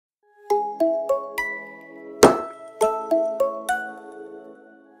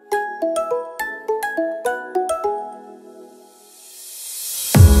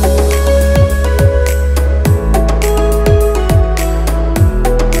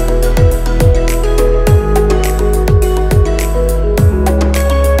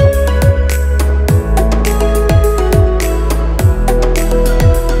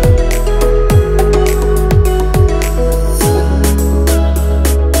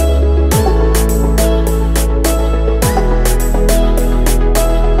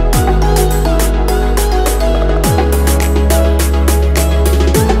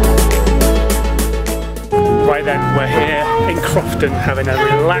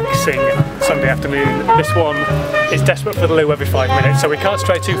relaxing Sunday afternoon. This one is desperate for the loo every 5 minutes, so we can't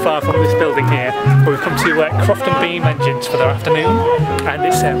stray too far from this building here, but we've come to Crofton Beam engines for their afternoon, and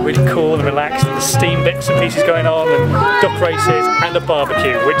it's really cool and relaxed. There's steam bits and pieces going on, and duck races, and a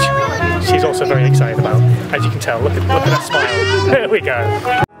barbecue, which she's also very excited about. As you can tell, look at that smile. There we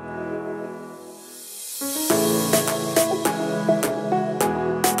go.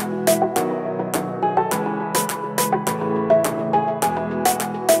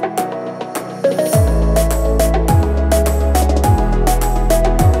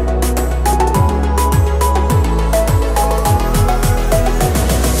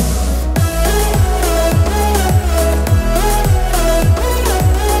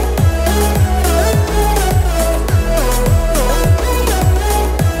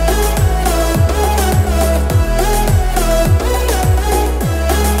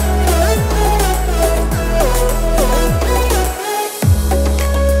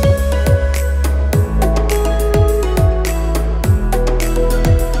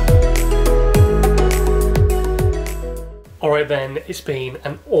 Alright then, it's been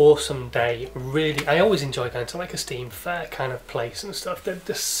an awesome day, really. I always enjoy going to like a steam fair kind of place and stuff. They're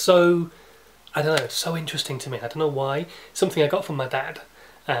just so, I don't know, so interesting to me. I don't know why. Something I got from my dad.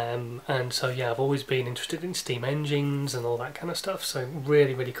 And so yeah, I've always been interested in steam engines and all that kind of stuff. So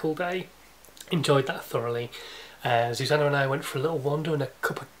really, really cool day. Enjoyed that thoroughly. Zuzana and I went for a little wander and a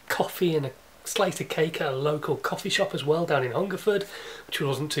cup of coffee and a slice of cake at a local coffee shop as well down in Hungerford, which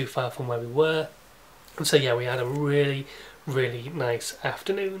wasn't too far from where we were. And so yeah, we had a really nice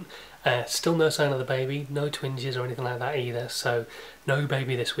afternoon. Still no sign of the baby, no twinges or anything like that either, so no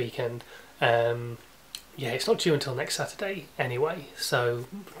baby this weekend. Yeah, it's not due until next Saturday anyway, so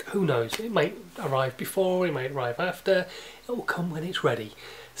who knows, it might arrive before, it might arrive after, it will come when it's ready.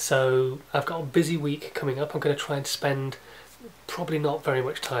 So I've got a busy week coming up. I'm going to try and spend probably not very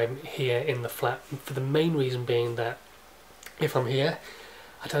much time here in the flat, for the main reason being that if I'm here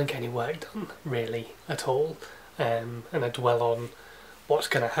I don't get any work done really at all. And I dwell on what's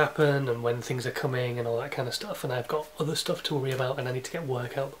going to happen and when things are coming and all that kind of stuff, and I've got other stuff to worry about and I need to get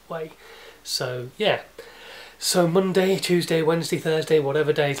work out of the way. So yeah, so Monday, Tuesday, Wednesday, Thursday,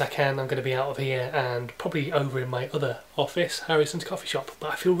 whatever days I can, I'm going to be out of here and probably over in my other office, Harrison's coffee shop,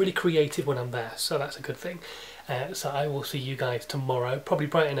 but I feel really creative when I'm there, so that's a good thing. So I will see you guys tomorrow, probably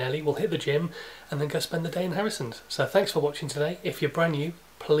bright and early. We'll hit the gym and then go spend the day in Harrison's. So thanks for watching today. If you're brand new,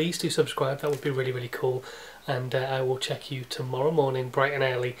 please do subscribe, that would be really cool. And I will check you tomorrow morning bright and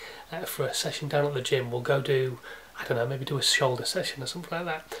early for a session down at the gym. We'll go do, I don't know, maybe do a shoulder session or something like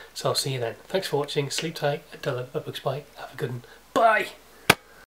that. So I'll see you then. Thanks for watching, sleep tight, a bugs bite, have a good one, bye!